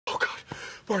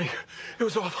Morning. It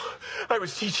was awful. I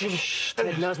was teaching.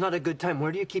 Ted, now's not a good time.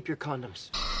 Where do you keep your condoms?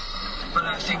 But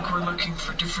I think we're looking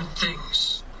for different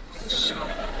things. So,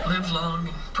 live long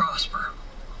and prosper.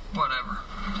 Whatever.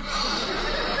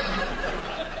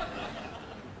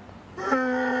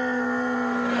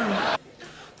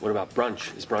 What about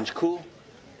brunch? Is brunch cool?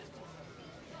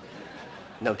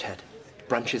 No, Ted.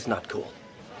 Brunch is not cool.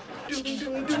 Give me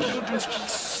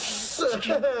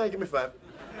 5.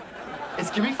 Is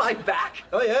give me 5 back?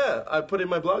 Oh, yeah. I put it in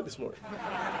my blog this morning.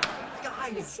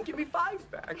 Guys, give me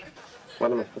 5 back.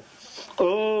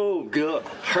 Oh, good.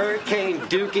 Hurricane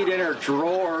Dookie in her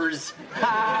drawers.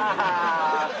 Ha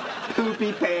ha.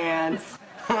 Poopy pants.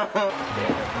 Hey,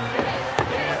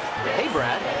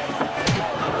 Brad.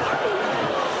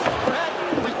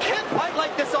 Brad, we can't fight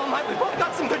like this all night. We both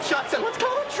got some good shots in. Let's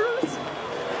call it truce.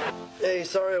 Hey,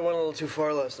 sorry I went a little too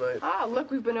far last night. Ah,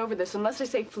 look, we've been over this. Unless I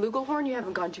say flugelhorn, you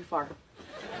haven't gone too far.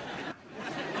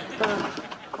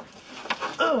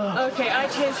 Okay, I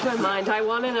changed my mind. I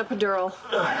want an epidural.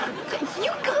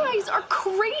 You guys are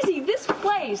crazy. This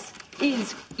place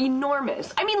is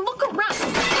enormous. I mean, look around.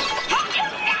 Have you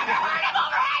never heard of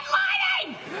overhead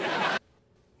lighting?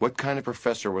 What kind of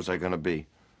professor was I going to be?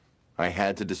 I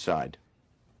had to decide.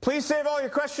 Please save all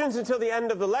your questions until the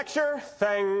end of the lecture.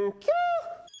 Thank you.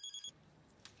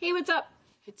 Hey, what's up?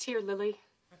 It's here, Lily.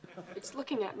 It's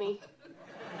looking at me.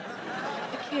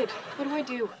 The kid. What do I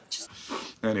do? Just...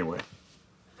 Anyway.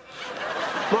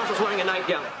 Marshall's wearing a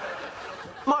nightgown.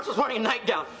 Marshall's wearing a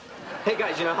nightgown. Hey,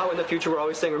 guys, you know how in the future we're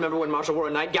always saying, remember when Marshall wore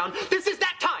a nightgown? This is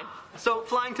that time! So,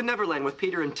 flying to Neverland with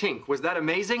Peter and Tink, was that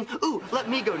amazing? Ooh, let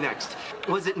me go next.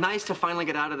 Was it nice to finally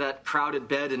get out of that crowded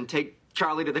bed and take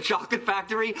Charlie to the chocolate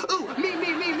factory? Ooh,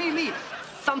 me.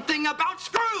 Something about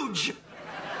Scrooge!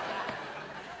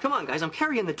 Come on, guys, I'm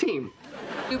carrying the team.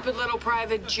 Stupid little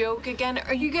private joke again.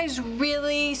 Are you guys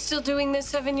really still doing this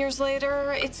 7 years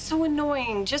later? It's so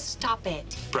annoying. Just stop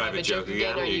it. Private joke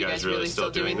again. Are you guys really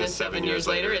still doing this 7 years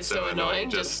later? It's so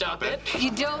annoying. Just stop it. You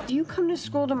don't. You come to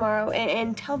school tomorrow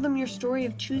and tell them your story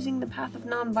of choosing the path of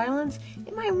nonviolence.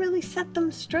 It might really set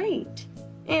them straight.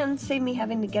 And save me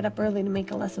having to get up early to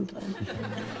make a lesson plan.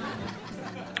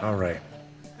 All right.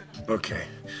 Okay.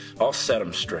 I'll set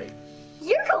them straight.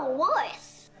 You're the worst.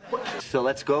 So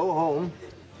let's go home,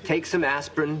 take some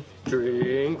aspirin,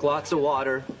 drink lots of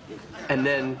water, and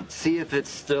then see if it's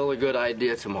still a good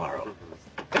idea tomorrow.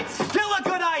 It's still a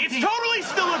good idea! It's totally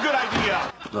still a good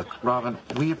idea! Look, Robin,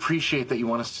 we appreciate that you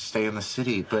want us to stay in the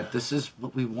city, but this is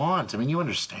what we want. I mean, you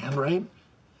understand, right?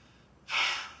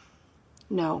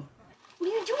 No. What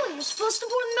are you doing? You're supposed to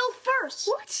pour the milk first.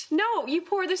 What? No, you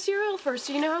pour the cereal first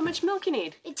so you know how much milk you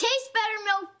need. It tastes better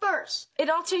milk first. It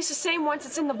all tastes the same once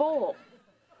it's in the bowl.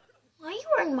 Why are you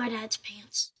wearing my dad's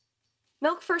pants?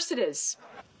 Milk first it is.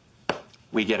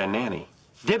 We get a nanny.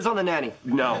 Dibs on the nanny.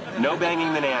 No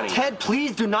banging the nanny. Ted,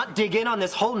 please do not dig in on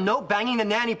this whole no banging the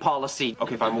nanny policy.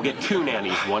 Okay, fine, we'll get 2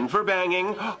 nannies. 1 for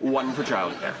banging, 1 for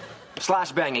childcare.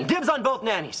 / banging. Dibs on both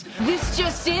nannies. This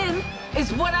just in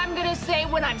is what I'm gonna say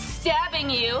when I'm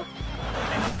stabbing you.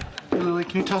 Hey, Lily,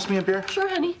 can you toss me a beer? Sure,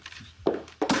 honey.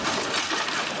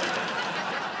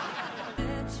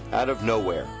 Out of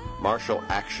nowhere, Marshall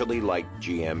actually liked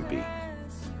GMB.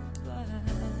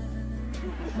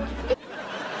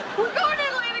 We're going to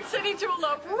Atlantic City to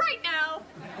elope right now.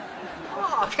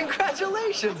 Oh,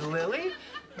 congratulations, Lily.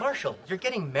 Marshall, you're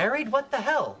getting married? What the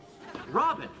hell?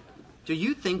 Robin, do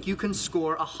you think you can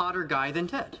score a hotter guy than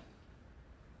Ted?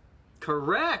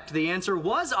 Correct. The answer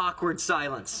was awkward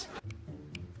silence.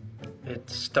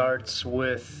 It starts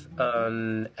with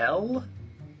an L?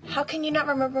 How can you not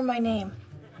remember my name?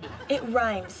 It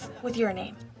rhymes with your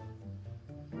name.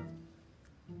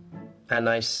 And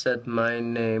I said my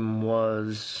name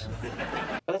was...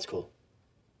 Oh, that's cool.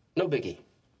 No biggie.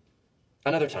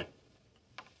 Another time.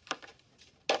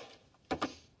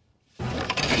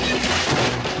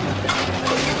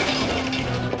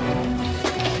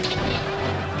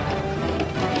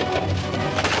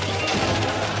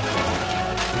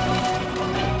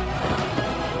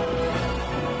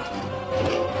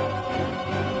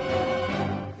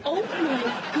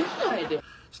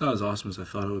 It's not as awesome as I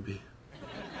thought it would be.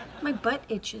 My butt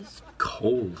itches.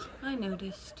 Cold. I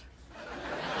noticed.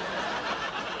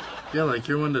 Yeah, like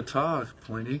you're one to talk,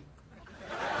 Pointy.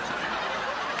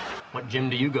 What gym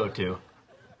do you go to?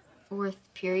 4th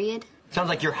period. Sounds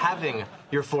like you're having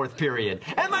your 4th period.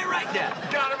 Am I right,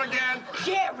 Dad? Got him again!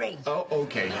 Jerry! Oh,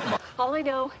 okay. All I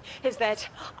know is that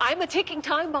I'm a ticking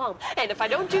time bomb, and if I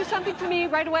don't do something for me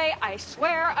right away, I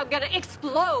swear I'm gonna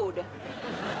explode.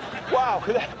 Wow,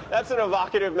 that's an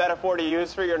evocative metaphor to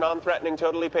use for your non-threatening,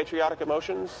 totally patriotic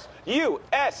emotions.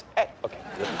 USA. Okay.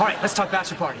 All right, let's talk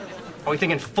bachelor party. Are we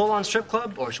thinking full-on strip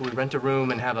club, or should we rent a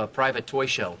room and have a private toy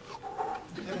show?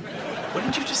 What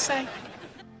did you just say?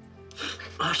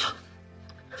 Marshall,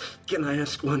 can I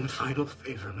ask one final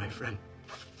favor, my friend?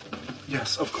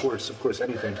 Yes, of course,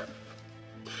 anything.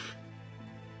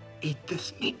 Eat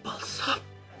this meatball sub.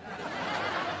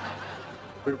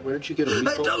 Where'd you get a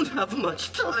meatball? I don't have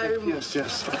much time.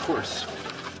 Yes, of course.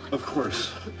 Of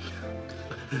course.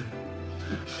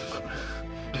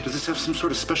 Does this have some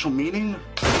sort of special meaning?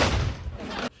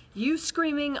 You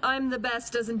screaming, "I'm the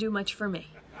best," doesn't do much for me.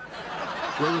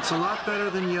 Well, it's a lot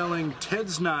better than yelling,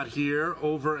 "Ted's not here,"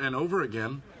 over and over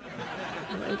again.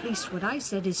 Well, at least what I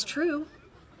said is true.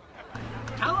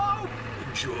 Hello?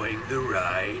 Enjoying the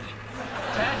ride.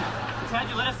 Ted,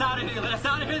 you let us out of here. Let us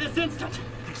out of here this instant.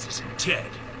 This isn't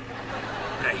Ted.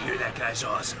 But I hear that guy's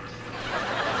awesome.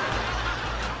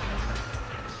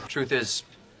 Truth is,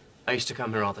 I used to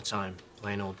come here all the time,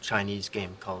 play an old Chinese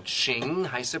game called Xing,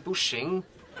 Haise Bu Xing.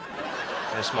 I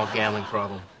had a small gambling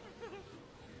problem.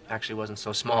 Actually, wasn't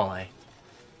so small. I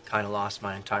kind of lost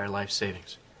my entire life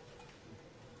savings.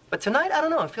 But tonight, I don't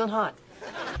know, I'm feeling hot.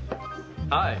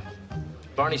 Hi,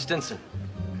 Barney Stinson.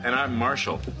 And I'm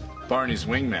Marshall, Barney's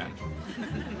wingman.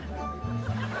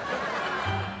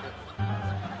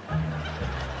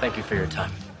 Thank you for your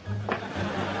time.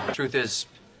 Truth is,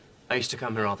 I used to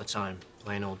come here all the time,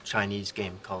 play an old Chinese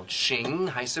game called Xing,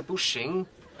 Haise Bu Xing.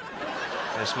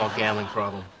 I had a small gambling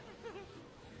problem.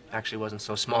 Actually, wasn't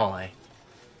so small. I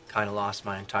kind of lost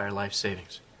my entire life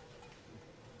savings.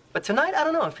 But tonight, I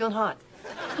don't know, I'm feeling hot.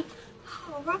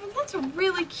 Oh, Robin, that's a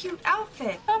really cute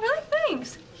outfit. Oh, really?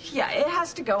 Thanks. Yeah, it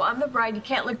has to go. I'm the bride. You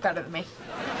can't look better than me.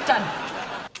 Done.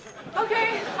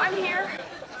 Okay, I'm here.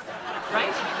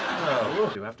 Right?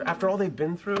 Oh, after all they've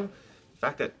been through, the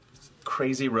fact that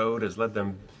crazy road has led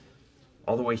them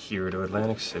all the way here to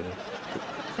Atlantic City.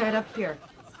 Right up here.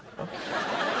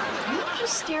 You're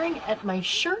just staring at my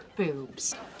shirt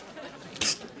boobs.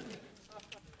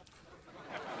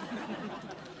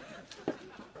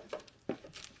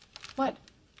 What?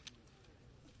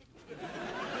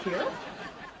 Here?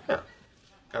 Yeah.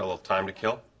 Got a little time to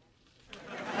kill.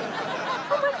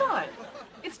 Oh my God.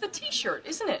 It's the t-shirt,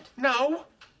 isn't it? No.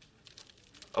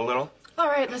 A little? All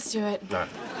right, let's do it. No.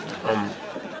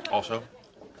 Also?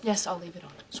 Yes, I'll leave it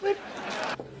on. Sweet.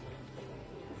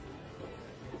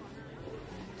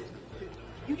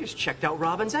 You just checked out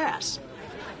Robin's ass.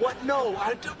 What? No,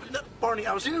 Barney,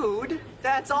 I was... Dude,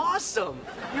 that's awesome.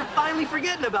 You're finally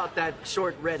forgetting about that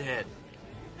short redhead.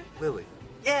 Lily.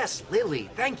 Yes, Lily.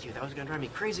 Thank you. That was gonna drive me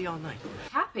crazy all night.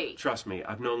 Happy. Trust me,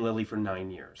 I've known Lily for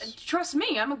 9 years. Trust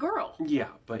me, I'm a girl. Yeah,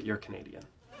 but you're Canadian.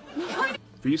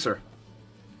 For you, sir.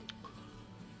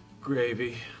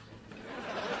 Gravy.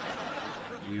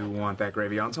 You want that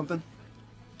gravy on something?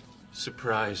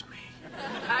 Surprise me.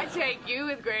 I'd take you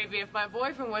with gravy if my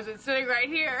boyfriend wasn't sitting right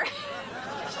here.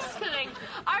 Just kidding.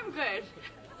 I'm good.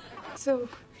 So,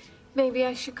 maybe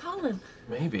I should call him.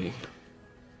 Maybe.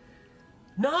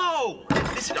 No!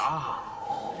 Listen.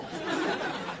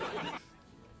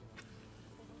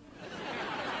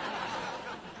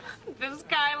 This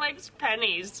guy likes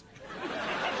pennies.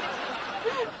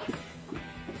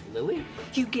 Lily?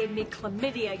 You gave me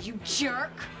chlamydia, you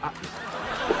jerk.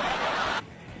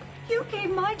 You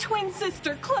gave my twin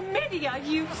sister chlamydia,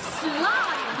 you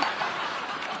slime.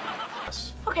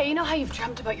 Okay, you know how you've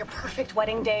dreamt about your perfect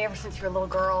wedding day ever since you were a little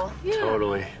girl? Yeah.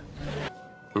 Totally.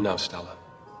 No, Stella.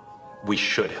 We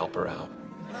should help her out.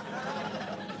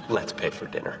 Let's pay for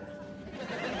dinner.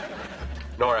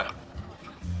 Nora,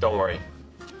 don't worry.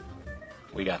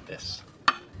 We got this.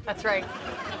 That's right.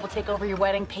 We'll take over your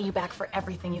wedding, pay you back for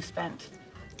everything you've spent.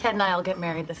 Ted and I will get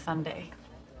married this Sunday.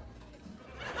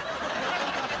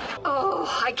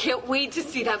 Oh, I can't wait to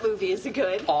see that movie. Is it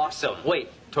good? Awesome. Wait,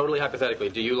 totally hypothetically,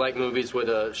 do you like movies with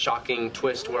a shocking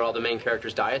twist where all the main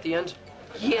characters die at the end?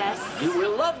 Yes. You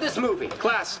will love this movie.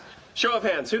 Class, show of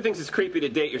hands. Who thinks it's creepy to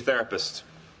date your therapist?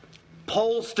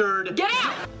 Polstered. Get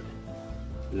out!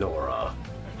 Nora.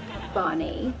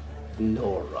 Bonnie.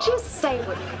 Nora. Just say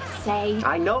what you say.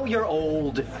 I know you're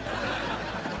old.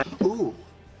 Ooh.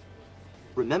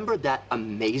 Remember that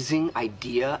amazing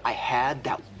idea I had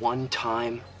that one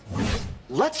time?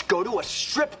 Let's go to a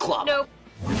strip club. Nope.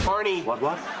 Barney.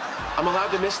 What? I'm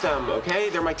allowed to miss them, okay?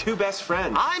 They're my two best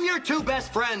friends. I'm your two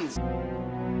best friends.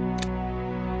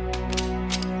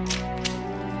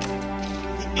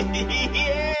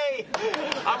 Yay!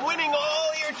 I'm winning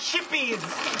all your chippies.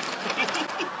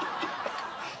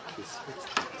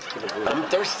 I'm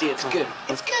thirsty. It's good.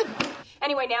 It's good. Anyway,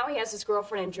 Anyway, now he has his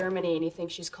girlfriend in Germany, and he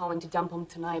thinks she's calling to dump him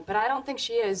tonight, but I don't think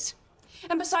she is.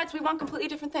 And besides, we want completely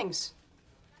different things.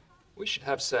 We should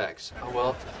have sex. Oh,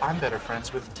 well, I'm better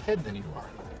friends with Ted than you are.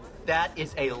 That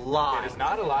is a lie. It is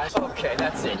not a lie. Okay,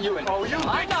 that's it. You and... Oh, you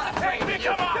I'm not afraid of you.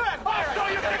 Come on! So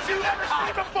you think you've never seen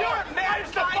me before? You're a man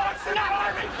the boss in the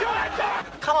army! You're a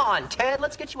dog! Come on, Ted.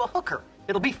 Let's get you a hooker.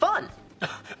 It'll be fun.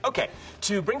 Okay,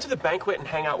 to bring to the banquet and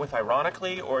hang out with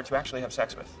ironically, or to actually have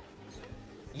sex with?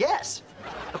 Yes.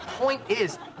 The point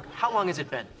is, how long has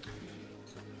it been?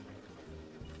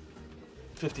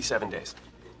 57 days.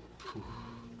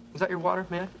 Was that your water,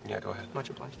 man? Yeah, go ahead. Much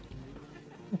obliged.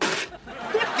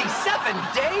 57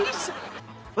 days?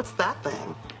 What's that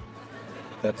thing?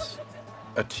 That's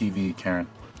a TV, Karen.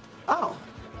 Oh.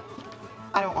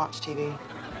 I don't watch TV.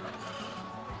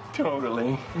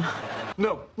 Totally.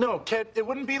 No, Ted, it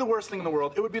wouldn't be the worst thing in the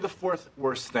world. It would be the fourth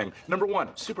worst thing. Number 1,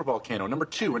 supervolcano. Number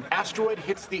 2, an asteroid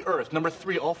hits the Earth. Number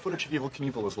 3, all footage of Evel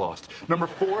Knievel is lost. Number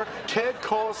 4, Ted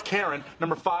calls Karen.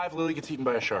 Number 5, Lily gets eaten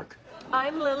by a shark.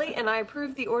 I'm Lily, and I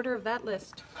approve the order of that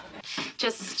list.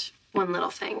 Just one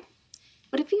little thing.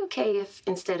 Would it be okay if,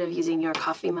 instead of using your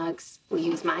coffee mugs, we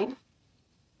use mine?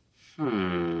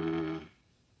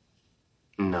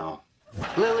 No.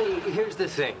 Lily, here's the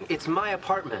thing. It's my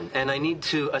apartment, and I need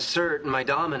to assert my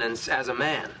dominance as a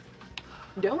man.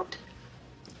 Don't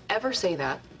ever say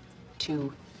that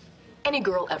to any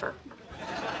girl ever.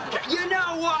 You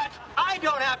know what? I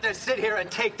don't have to sit here and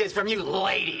take this from you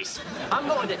ladies. I'm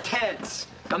going to Ted's,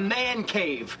 a man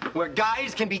cave, where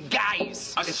guys can be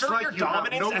guys. Assert your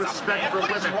dominance as a man?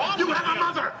 What is wrong with you? You have a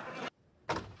mother!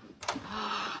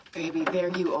 Baby, there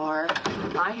you are.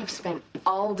 I have spent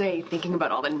all day thinking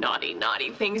about all the naughty, naughty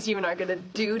things you and I are gonna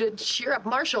do to cheer up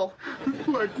Marshall.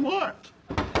 Like what?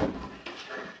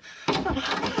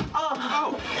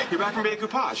 Oh, you're back from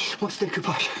Découpage. What's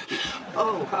Découpage?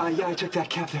 Oh, yeah, I took that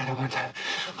cab there that one time.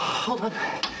 Hold on.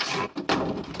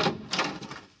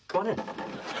 Come on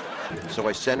in. So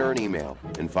I sent her an email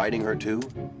inviting her to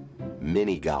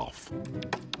mini golf.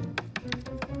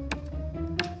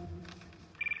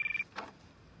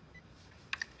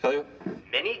 Hello?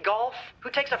 Mini golf? Who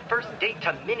takes a first date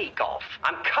to mini golf?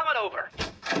 I'm coming over.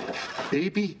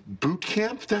 Baby boot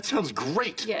camp? That sounds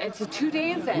great. Yeah, it's a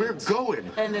 2-day event. We're going.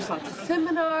 And there's lots of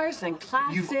seminars and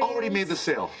classes. You've already made the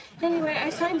sale. Anyway, I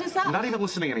signed us up. Not even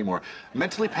listening anymore.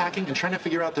 Mentally packing and trying to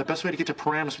figure out the best way to get to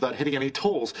Paramus without hitting any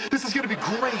tolls. This is going to be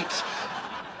great.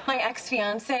 My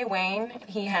ex-fiance, Wayne,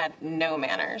 he had no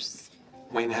manners.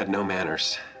 Wayne had no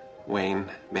manners.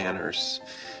 Wayne Manners.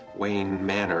 Wayne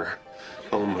Manor.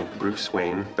 Home of Bruce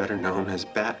Wayne, better known as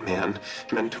Batman,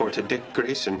 mentor to Dick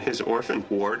Grayson, his orphan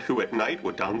ward, who at night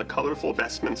would don the colorful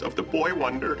vestments of the boy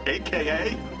wonder,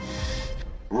 a.k.a.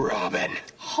 Robin.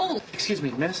 Hold. Excuse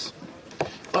me, miss.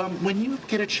 When you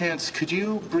get a chance, could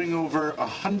you bring over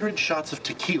 100 shots of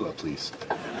tequila, please?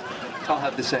 I'll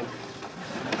have the same.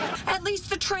 At least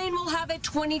the train will have a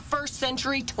 21st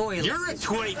century toilet. You're a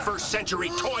 21st century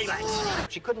toilet!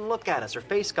 She couldn't look at us. Her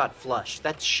face got flushed.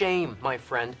 That's shame, my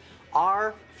friend.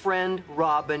 Our friend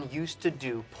Robin used to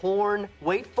do porn,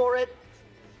 wait for it,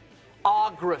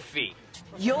 ography.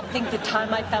 You'll think the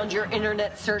time I found your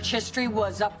internet search history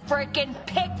was a frickin'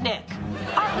 picnic.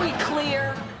 Are we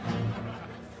clear?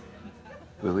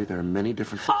 Lily, there are many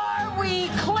different... Are we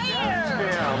clear?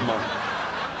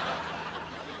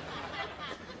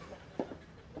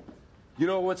 You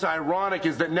know what's ironic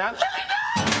is that now...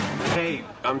 Hey,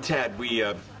 I'm Ted. We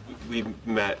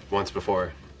met once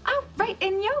before. Oh, right,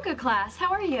 in yoga class.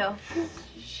 How are you?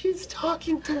 She's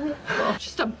talking to me.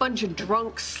 Just a bunch of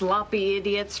drunk, sloppy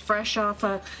idiots fresh off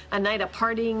a night of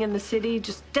partying in the city,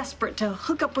 just desperate to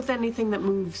hook up with anything that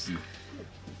moves.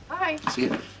 Hi. See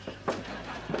ya.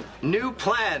 New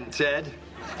plan, Ted.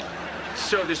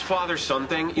 So this father-son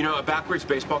thing, you know, a backwards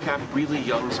baseball cap really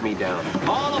youngs me down.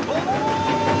 All aboard!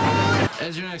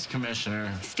 As your next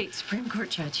commissioner State Supreme Court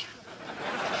judge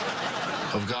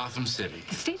of Gotham City,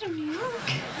 the state of New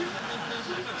York,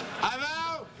 I'm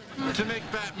out to make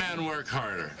Batman work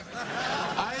harder.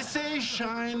 I say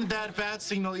shine that bat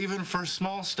signal even for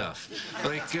small stuff,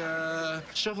 like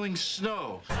shoveling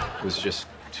snow. It was just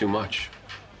too much.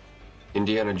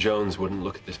 Indiana Jones wouldn't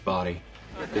look at this body.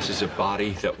 This is a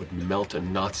body that would melt a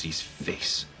Nazi's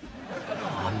face.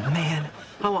 Oh, man.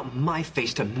 I want my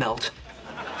face to melt.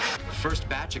 First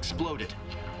batch exploded,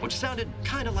 which sounded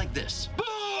kind of like this.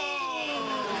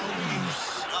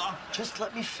 Just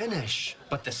let me finish.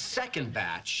 But the second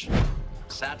batch,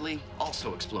 sadly,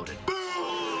 also exploded.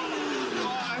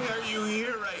 Why are you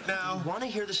here right now? Want to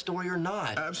hear the story or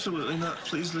not? Absolutely not.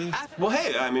 Please leave. Well,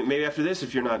 hey, I mean, maybe after this,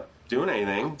 if you're not doing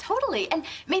anything. Totally. And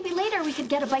maybe later we could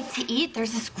get a bite to eat.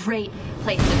 There's this great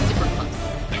place that's super close.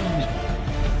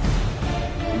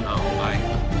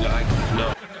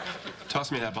 No.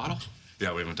 Toss me that bottle.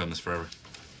 Yeah, we haven't done this forever.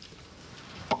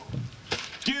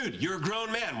 Dude, you're a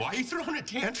grown man. Why are you throwing a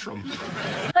tantrum?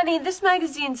 Honey, this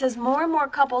magazine says more and more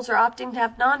couples are opting to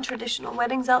have non-traditional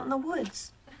weddings out in the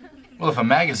woods. Well, if a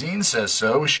magazine says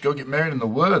so, we should go get married in the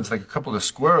woods like a couple of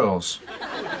squirrels.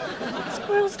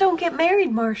 Squirrels don't get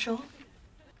married, Marshall.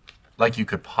 Like you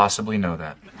could possibly know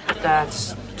that.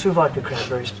 That's 2 vodka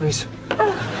cranberries, please.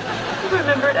 I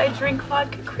remembered I drink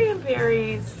vodka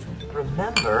cranberries.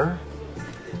 Remember?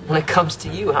 When it comes to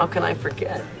you, how can I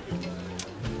forget?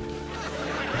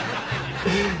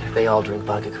 They all drink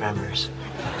vodka cranberries.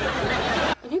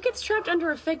 And who gets trapped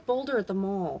under a fake boulder at the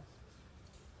mall?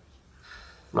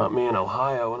 Not me in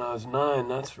Ohio when I was 9,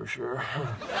 that's for sure.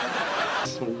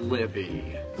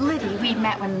 Libby. Liddy, we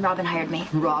met when Robin hired me.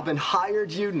 Robin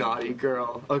hired you? Naughty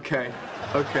girl. Okay.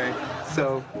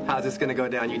 So, how's this gonna go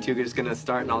down? You two are just gonna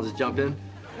start and I'll just jump in?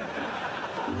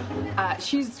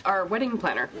 She's our wedding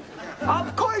planner.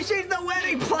 Of course she's the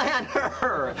wedding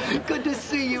planner! Good to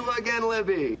see you again,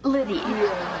 Libby. Liddy.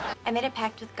 Yeah. I made a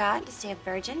pact with God to stay a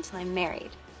virgin till I'm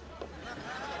married.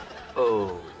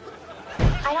 Oh.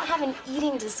 I don't have an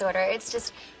eating disorder. It's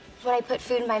just when I put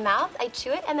food in my mouth, I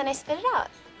chew it and then I spit it out.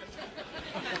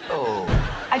 Oh.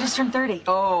 I just turned 30.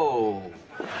 Oh.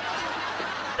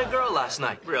 A girl last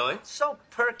night. Really? So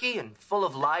perky and full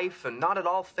of life and not at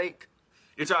all fake.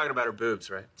 You're talking about her boobs,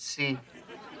 right? See?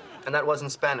 And that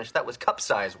wasn't Spanish. That was cup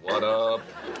size. What up?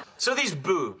 So these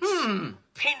boobs.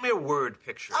 Paint me a word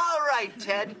picture. All right,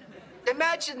 Ted.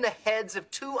 Imagine the heads of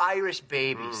 2 Irish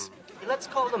babies. Let's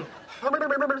call them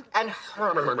and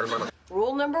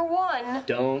Rule number 1.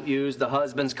 Don't use the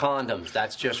husband's condoms.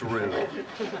 That's just rude.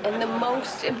 And the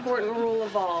most important rule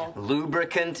of all.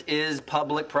 Lubricant is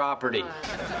public property.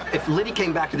 If Liddy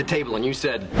came back to the table and you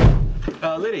said,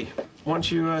 Liddy, why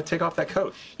don't you take off that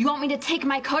coat? You want me to take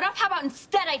my coat off? How about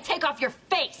instead I take off your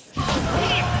face?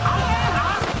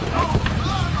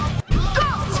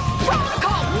 Girls,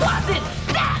 protocol wasn't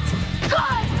that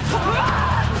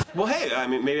good! Well, hey, I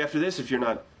mean, maybe after this, if you're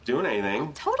not doing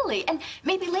anything. Totally. And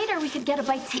maybe later we could get a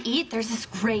bite to eat. There's this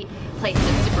great place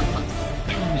that's super close.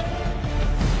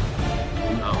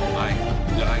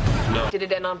 No. Did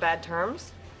it end on bad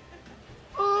terms?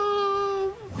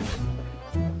 Oh,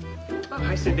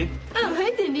 hi, Cindy. Oh,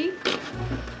 hi, Cindy.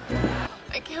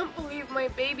 I can't believe my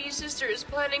baby sister is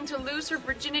planning to lose her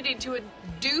virginity to a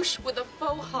douche with a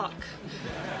faux hawk.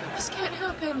 This can't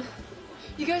happen.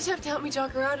 You guys have to help me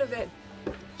talk her out of it.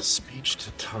 Speech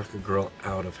to talk a girl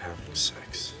out of having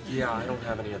sex. Yeah, I don't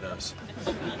have any of those.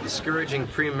 discouraging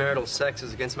premarital sex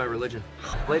is against my religion.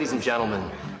 Ladies and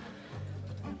gentlemen,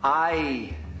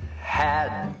 I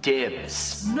had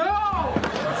dibs. No!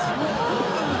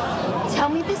 Tell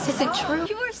me this isn't true.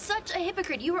 You are such a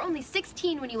hypocrite. You were only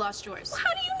 16 when you lost yours. How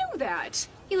do you know that?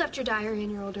 You left your diary in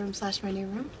your old room / my new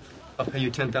room. I'll pay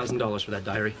you $10,000 for that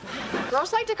diary.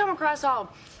 Girls like to come across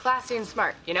all classy and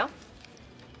smart, you know?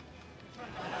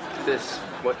 This,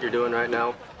 what you're doing right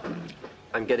now,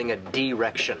 I'm getting a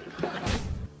D-rection.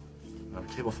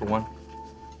 Table for one.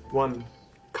 One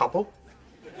couple?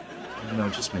 No,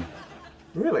 just me.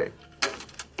 Really?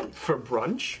 For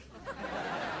brunch?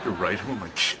 You're right. Who am I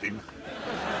kidding?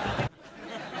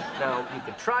 Now, you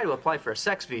could try to apply for a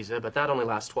sex visa, but that only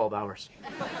lasts 12 hours.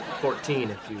 14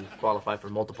 if you qualify for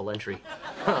multiple entry.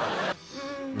 Oh,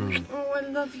 I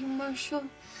love you, Marshall.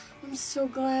 I'm so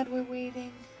glad we're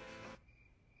waiting.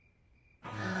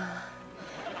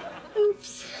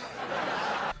 Oops.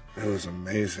 That was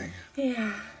amazing.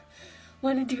 Yeah.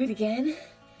 Want to do it again?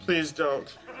 Please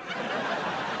don't.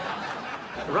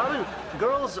 Robin,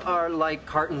 girls are like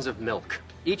cartons of milk.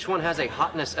 Each one has a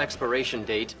hotness expiration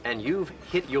date, and you've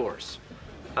hit yours.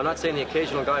 I'm not saying the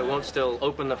occasional guy won't still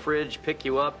open the fridge, pick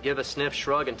you up, give a sniff,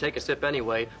 shrug, and take a sip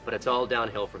anyway, but it's all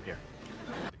downhill from here.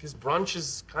 Because brunch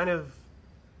is kind of...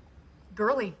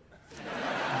 Girly.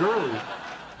 Girly?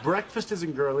 Breakfast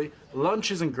isn't girly.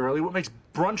 Lunch isn't girly. What makes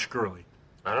brunch girly?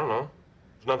 I don't know.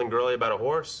 There's nothing girly about a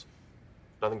horse.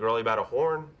 Nothing girly about a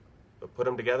horn. But put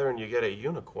them together and you get a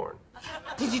unicorn.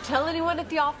 Did you tell anyone at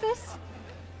the office?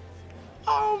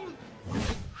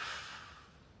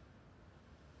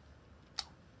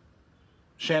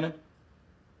 Shannon,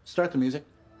 start the music.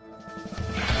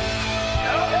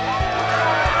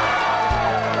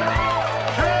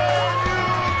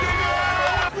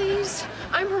 Please,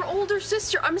 I'm her older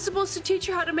sister. I'm supposed to teach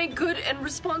her how to make good and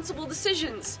responsible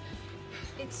decisions.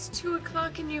 It's 2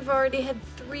 o'clock and you've already had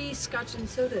 3 scotch and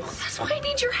sodas. That's why I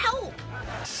need your help.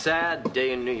 Sad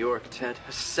day in New York, Ted.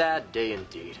 A sad day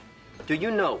indeed. Do you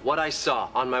know what I saw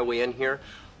on my way in here?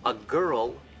 A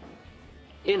girl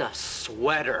in a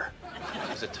sweater. It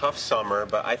was a tough summer,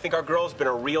 but I think our girl's been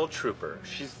a real trooper.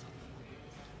 She's...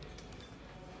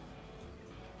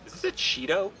 Is this a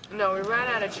Cheeto? No, we ran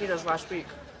out of Cheetos last week.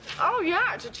 Oh,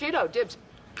 yeah, it's a Cheeto. Dibs.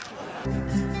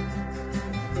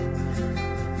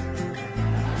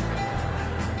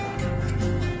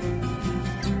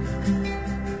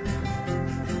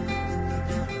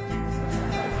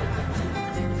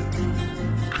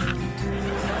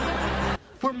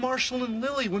 We're Marshall and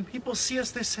Lily. When people see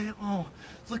us, they say, oh,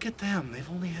 look at them. They've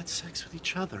only had sex with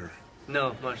each other.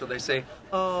 No, Marshall, they say,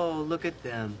 oh, look at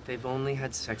them. They've only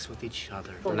had sex with each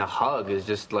other. And a hug is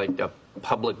just like a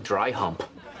public dry hump.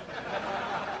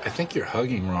 I think you're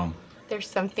hugging wrong. There's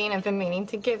something I've been meaning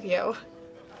to give you.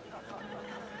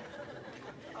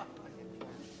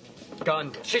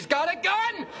 Gun. She's got a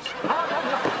gun!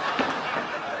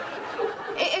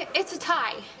 It's a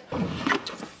tie.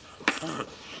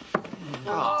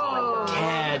 Oh,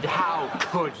 Ted, how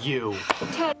could you?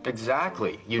 Ted.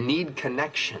 Exactly. You need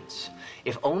connections.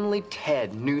 If only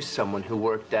Ted knew someone who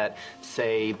worked at,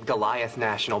 say, Goliath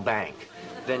National Bank,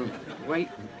 then... Wait,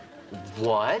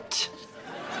 what?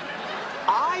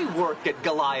 I work at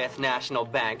Goliath National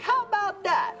Bank. How about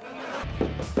that?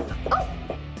 Oh,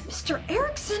 Mr.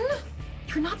 Erickson,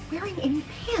 you're not wearing any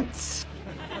pants.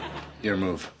 Your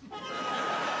move.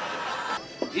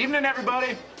 Evening,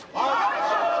 everybody.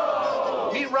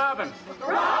 Meet Robin.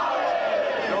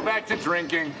 Go back to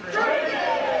drinking.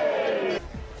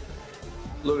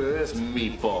 Look at this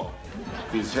meatball.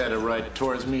 He's headed right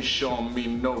towards me, showing me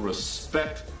no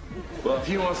respect. Well, if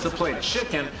he wants to play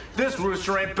chicken, this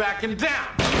rooster ain't backing down.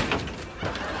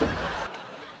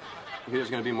 You hear there's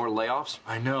gonna be more layoffs?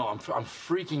 I know. I'm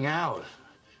freaking out.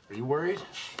 Are you worried?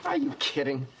 Are you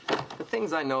kidding? The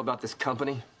things I know about this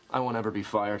company, I won't ever be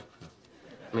fired.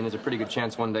 I mean, there's a pretty good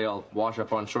chance one day I'll wash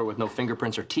up on shore with no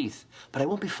fingerprints or teeth, but I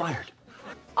won't be fired.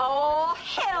 Oh,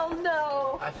 hell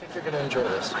no. I think you're gonna enjoy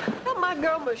this. Not my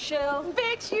girl, Michelle.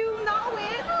 Bitch, you know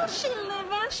it. Oh,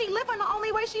 she living the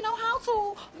only way she know how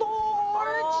to. Lord.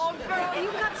 Oh, girl, you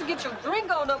got to get your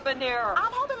drink on up in there.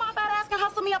 I'm hoping my fat ass can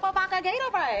hustle me up a vodka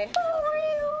Gatorade. For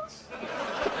real.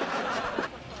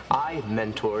 I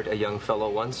mentored a young fellow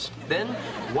once. Then,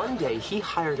 one day, he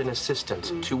hired an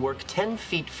assistant to work 10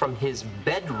 feet from his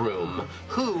bedroom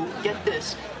who, get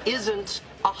this, isn't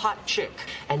a hot chick.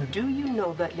 And do you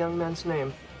know that young man's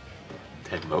name?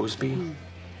 Ted Mosby?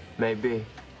 Maybe.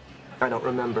 I don't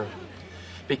remember.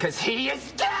 Because he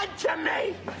is dead to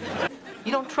me!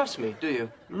 You don't trust me, do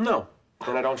you? No.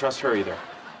 And I don't trust her either.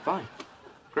 Fine.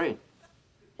 Great.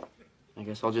 I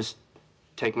guess I'll just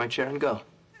take my chair and go.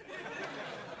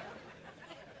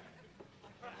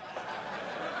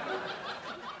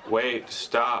 Wait,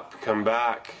 stop, come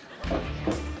back.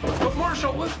 But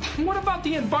Marshall, what about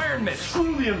the environment?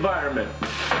 Screw the environment.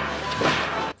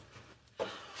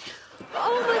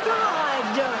 Oh, my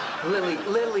God.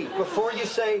 Lily, before you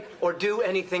say or do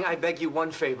anything, I beg you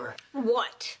one favor.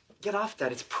 What? Get off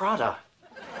that. It's Prada.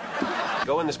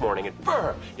 Go in this morning and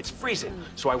brr, it's freezing.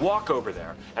 So I walk over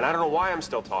there, and I don't know why I'm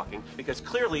still talking, because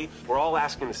clearly we're all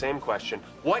asking the same question.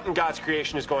 What in God's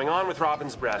creation is going on with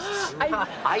Robin's breasts?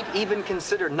 I'd even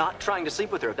consider not trying to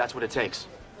sleep with her if that's what it takes.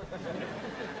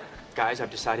 Guys,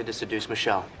 I've decided to seduce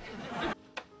Michelle.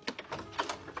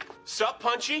 Sup,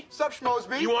 Punchy? Sup,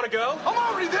 Schmosby? You want to go? I'm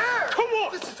already there! Come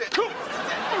on! This is it. Come.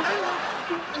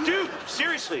 Dude,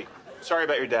 seriously. Sorry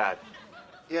about your dad.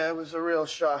 Yeah, it was a real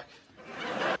shock.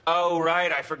 Oh,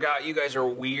 right, I forgot. You guys are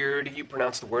weird. You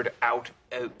pronounce the word out.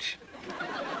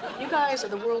 You guys are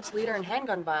the world's leader in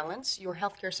handgun violence, your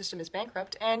healthcare system is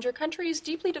bankrupt, and your country is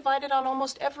deeply divided on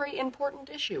almost every important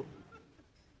issue.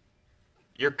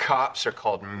 Your cops are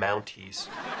called Mounties.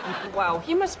 Wow,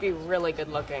 he must be really good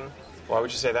looking. Why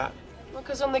would you say that? Well,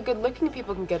 because only good looking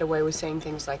people can get away with saying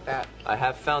things like that. I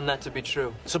have found that to be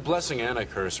true. It's a blessing and a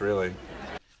curse, really.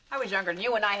 I was younger than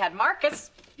you when I had Marcus.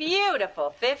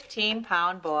 Beautiful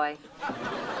 15-pound boy.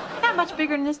 Not much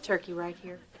bigger than this turkey right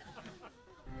here.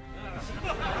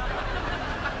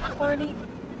 Barney,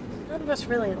 none of us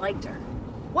really liked her.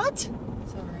 What?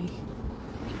 Sorry.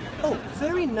 Oh,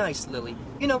 very nice, Lily.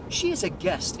 You know, she is a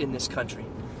guest in this country.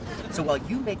 So while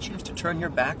you may choose to turn your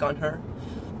back on her,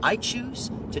 I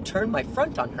choose to turn my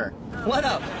front on her. What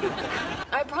up?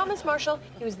 I promise, Marshall,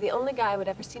 he was the only guy I would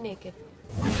ever see naked.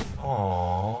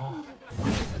 Aww.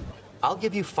 I'll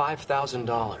give you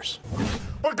 $5,000.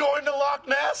 We're going to Loch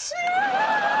Ness?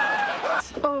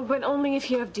 Oh, but only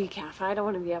if you have decaf. I don't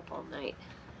want to be up all night.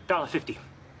 $1.50.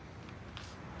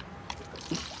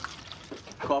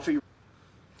 Coffee?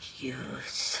 You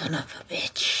son of a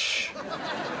bitch.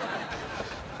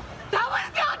 That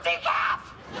was not decaf!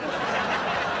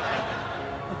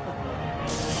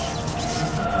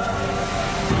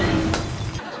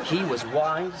 He was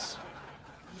wise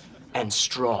and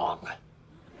strong.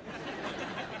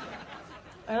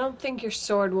 I don't think your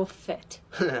sword will fit.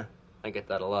 I get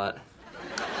that a lot.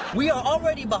 We are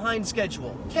already behind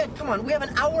schedule. Kid, come on, we have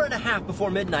an hour and a half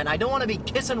before midnight. I don't want to be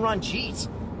kiss and run cheese.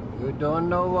 You don't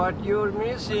know what you're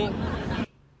missing.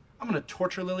 I'm gonna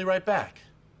torture Lily right back.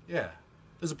 Yeah,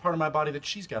 there's a part of my body that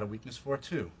she's got a weakness for,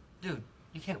 too. Dude,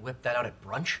 you can't whip that out at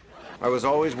brunch. I was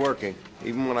always working,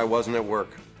 even when I wasn't at work.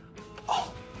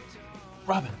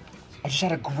 Robin, I just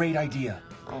had a great idea.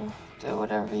 Oh, do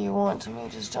whatever you want to me,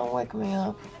 just don't wake me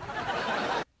up.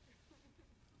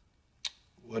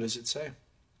 What does it say?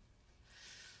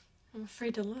 I'm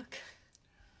afraid to look.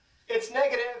 It's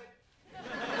negative.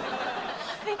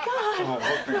 Thank God.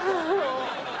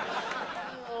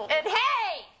 And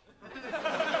hey!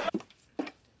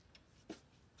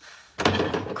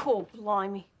 Cool,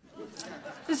 blimey.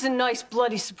 This is a nice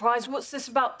bloody surprise. What's this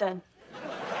about then?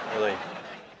 Really?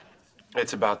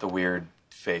 It's about the weird,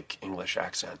 fake English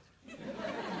accent.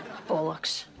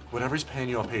 Bollocks. Whatever he's paying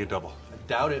you, I'll pay you double. I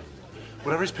doubt it.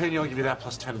 Whatever he's paying you, I'll give you that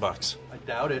plus $10. I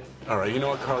doubt it. All right, you know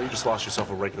what, Carl? You just lost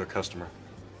yourself a regular customer.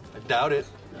 I doubt it.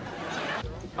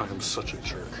 I'm such a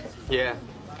jerk. Yeah.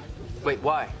 Wait,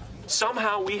 why?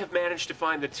 Somehow we have managed to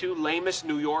find the two lamest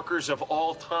New Yorkers of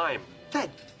all time. Ted.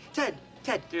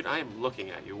 Dude, I am looking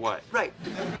at you. What? Right.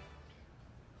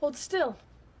 Hold still.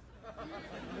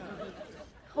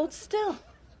 Hold still.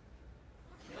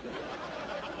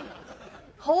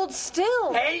 Hold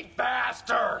still. Hey,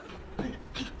 bastard!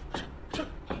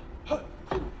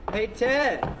 Hey,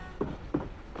 Ted.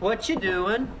 What you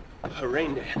doing? A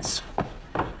rain dance.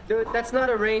 Dude, that's not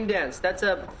a rain dance. That's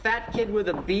a fat kid with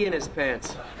a bee in his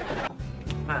pants.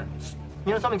 Man,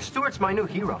 you know something? Stewart's my new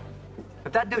hero.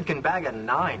 If that dude can bag a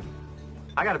 9,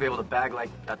 I gotta be able to bag like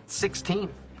a 16.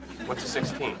 What's a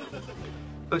 16?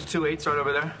 Those 2 8s right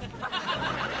over there.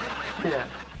 Yeah.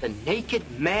 The naked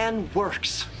man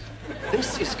works.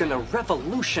 This is gonna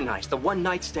revolutionize the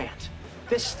one-night stand.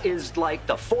 This is like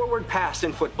the forward pass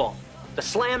in football, the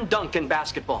slam dunk in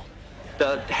basketball,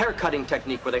 the haircutting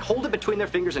technique where they hold it between their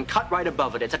fingers and cut right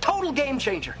above it. It's a total game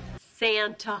changer.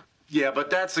 Santa. Yeah, but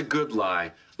that's a good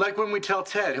lie. Like when we tell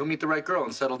Ted he'll meet the right girl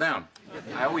and settle down.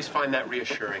 I always find that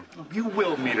reassuring. You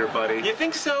will meet her, buddy. You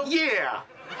think so? Yeah!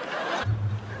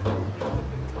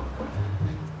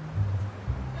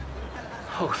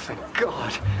 Oh, thank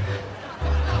God.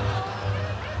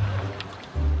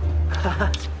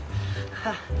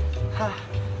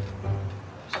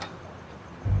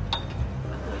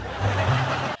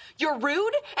 You're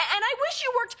rude, and I wish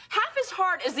you worked half as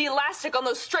hard as the elastic on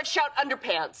those stretched out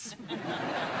underpants.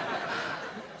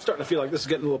 Starting to feel like this is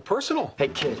getting a little personal. Hey,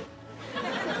 kid.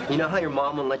 You know how your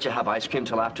mom won't let you have ice cream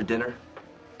till after dinner?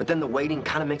 But then the waiting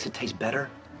kind of makes it taste better?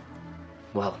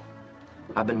 Well,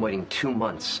 I've been waiting 2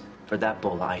 months for that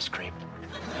bowl of ice cream.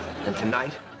 And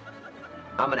tonight,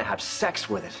 I'm gonna have sex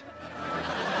with it.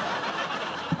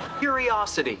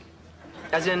 Curiosity.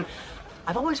 As in,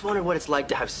 I've always wondered what it's like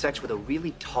to have sex with a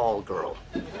really tall girl.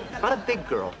 Not a big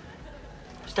girl,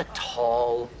 just a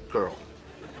tall girl.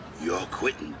 You're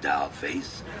quitting,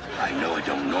 Dollface. I know I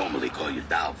don't normally call you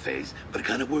Dollface, but it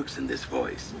kind of works in this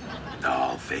voice.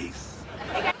 Dollface.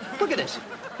 Look at this.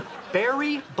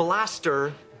 Berry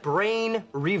Blaster Brain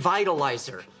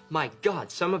Revitalizer. My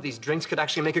God, some of these drinks could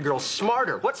actually make a girl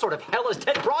smarter. What sort of hell has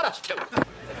Ted brought us to?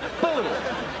 Boom!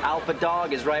 Alpha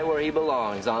dog is right where he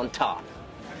belongs, on top.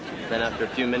 Then after a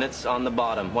few minutes, on the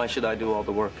bottom. Why should I do all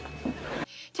the work?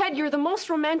 Ted, you're the most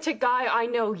romantic guy I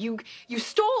know. You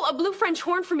stole a blue French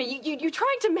horn from me. You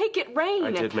tried to make it rain.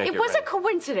 I did make it It was rain. a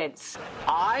coincidence.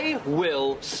 I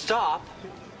will stop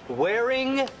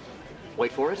wearing...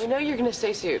 Wait for it. You know you're gonna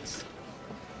say suits.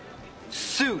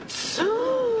 Suits.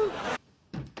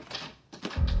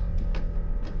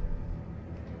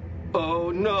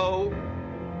 Oh, no.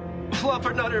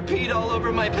 Fluffernutter peed all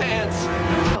over my pants.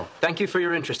 Oh, thank you for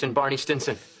your interest in Barney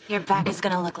Stinson. Your back is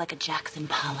gonna look like a Jackson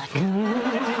Pollock.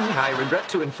 I regret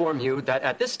to inform you that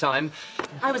at this time,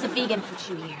 I was a vegan for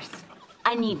 2 years.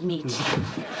 I need meat.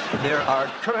 there are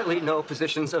currently no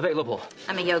positions available.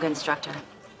 I'm a yoga instructor.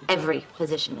 Every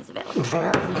position is available.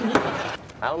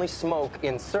 I only smoke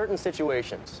in certain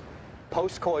situations.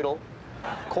 Post-coital,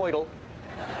 coital,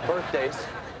 birthdays,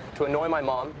 to annoy my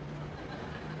mom,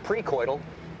 pre-coital,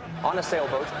 on a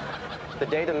sailboat, the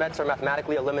day the Mets are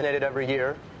mathematically eliminated every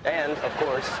year, and, of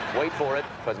course, wait for it,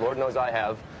 because Lord knows I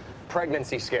have,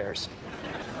 pregnancy scares.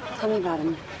 Tell me about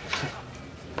him.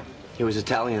 He was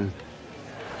Italian.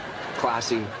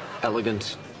 Classy,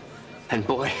 elegant. And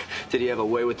boy, did he have a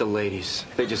way with the ladies.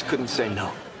 They just couldn't say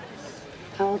no.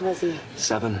 How old was he?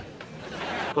 7.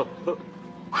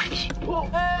 Whoa.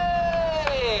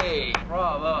 Hey!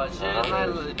 Bravo, 先来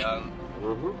了张。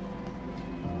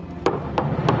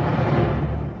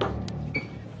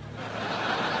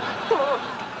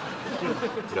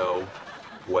No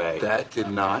way. That did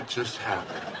not just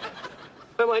happen.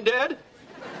 Am I dead?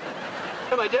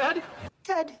 Am I dead?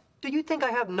 Ted, do you think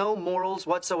I have no morals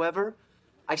whatsoever?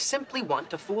 I simply want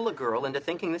to fool a girl into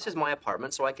thinking this is my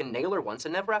apartment so I can nail her once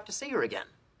and never have to see her again.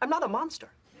 I'm not a monster.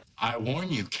 I warn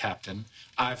you, Captain,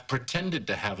 I've pretended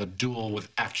to have a duel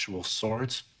with actual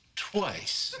swords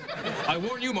twice. I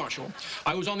warn you, Marshal.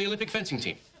 I was on the Olympic fencing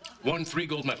team. Won 3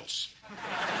 gold medals.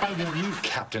 I warn you,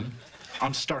 Captain,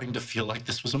 I'm starting to feel like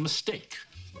this was a mistake.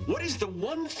 What is the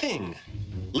one thing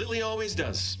Lily always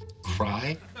does?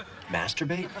 Cry?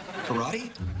 Masturbate? Karate?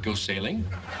 Go sailing?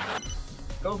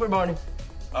 Go for Barney.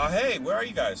 Hey, where are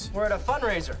you guys? We're at a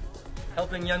fundraiser,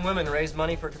 helping young women raise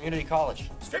money for community college.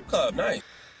 Strip club, nice.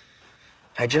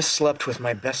 I just slept with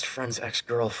my best friend's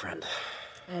ex-girlfriend.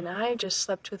 And I just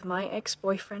slept with my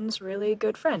ex-boyfriend's really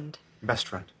good friend. Best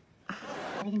friend.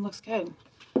 Everything looks good.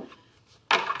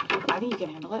 I think you can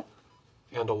handle it.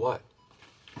 Handle what?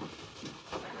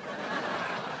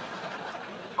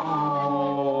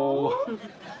 Oh.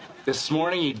 This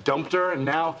morning he dumped her, and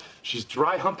now she's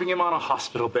dry humping him on a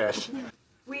hospital bed.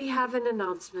 We have an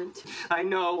announcement. I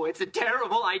know, it's a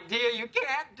terrible idea. You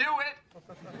can't do it.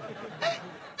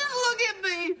 Just look at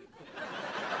me.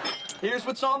 Here's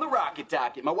what's on the rocket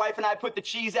docket. My wife and I put the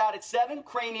cheese out at 7,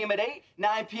 cranium at 8,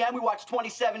 9 p.m. we watch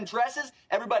 27 dresses.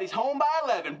 Everybody's home by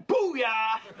 11.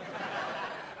 Booyah!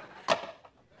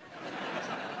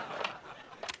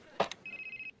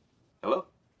 Hello?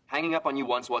 Hanging up on you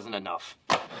once wasn't enough.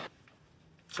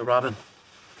 So, Robin,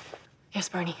 Yes,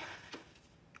 Barney.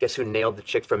 guess who nailed the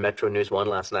chick from Metro News 1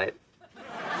 last night?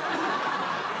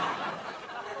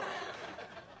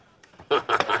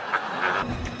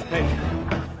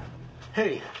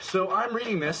 Hey, so I'm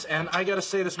reading this, and I gotta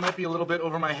say this might be a little bit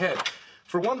over my head.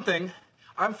 For one thing,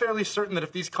 I'm fairly certain that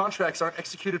if these contracts aren't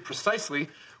executed precisely,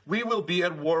 we will be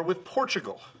at war with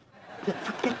Portugal.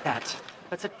 Forget that.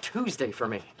 That's a Tuesday for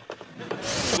me.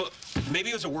 Well, maybe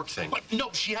it was a work thing. But no,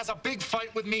 she has a big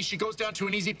fight with me. She goes down to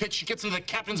an easy pitch, she gets into the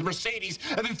captain's Mercedes,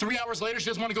 and then 3 hours later, she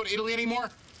doesn't want to go to Italy anymore?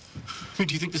 I mean,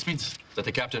 do you think this means That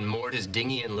the captain moored his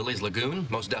dinghy in Lily's lagoon?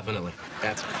 Most definitely.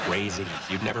 That's crazy.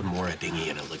 You'd never moor a dinghy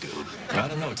in a lagoon. I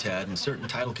don't know, Tad. In certain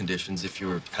title conditions, if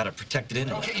you had a protected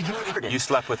inlet. Okay, you know what? You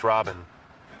slept with Robin.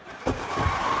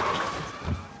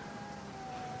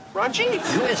 Raji?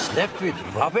 You slept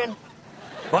with Robin?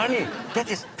 Barney, that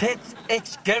is Ted's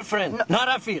ex-girlfriend. نه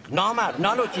رفیق، نه مرد،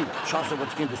 نه لطی. شانس بود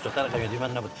که این دوست دختر قیادی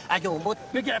من نبود. اگه اون بود،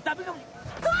 میگرفتم بگم.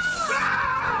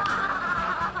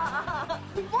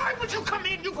 Why would you come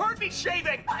in? You heard me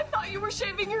shaving. I thought you were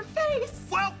shaving your face.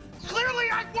 Well, clearly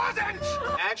I wasn't.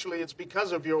 Actually, it's because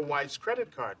of your wife's credit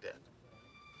card debt.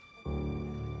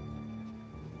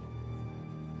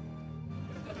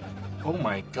 Oh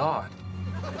my God.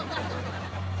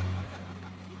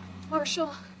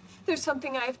 Marshall, there's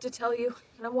something I have to tell you,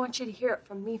 and I want you to hear it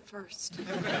from me first.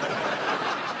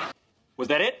 Was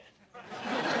that it?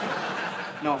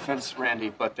 No offense, Randy,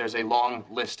 but there's a long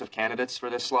list of candidates for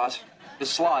this slot.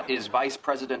 This slot is Vice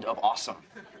President of Awesome,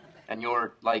 and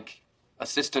you're, like,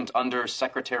 Assistant Under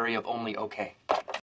Secretary of Only Okay.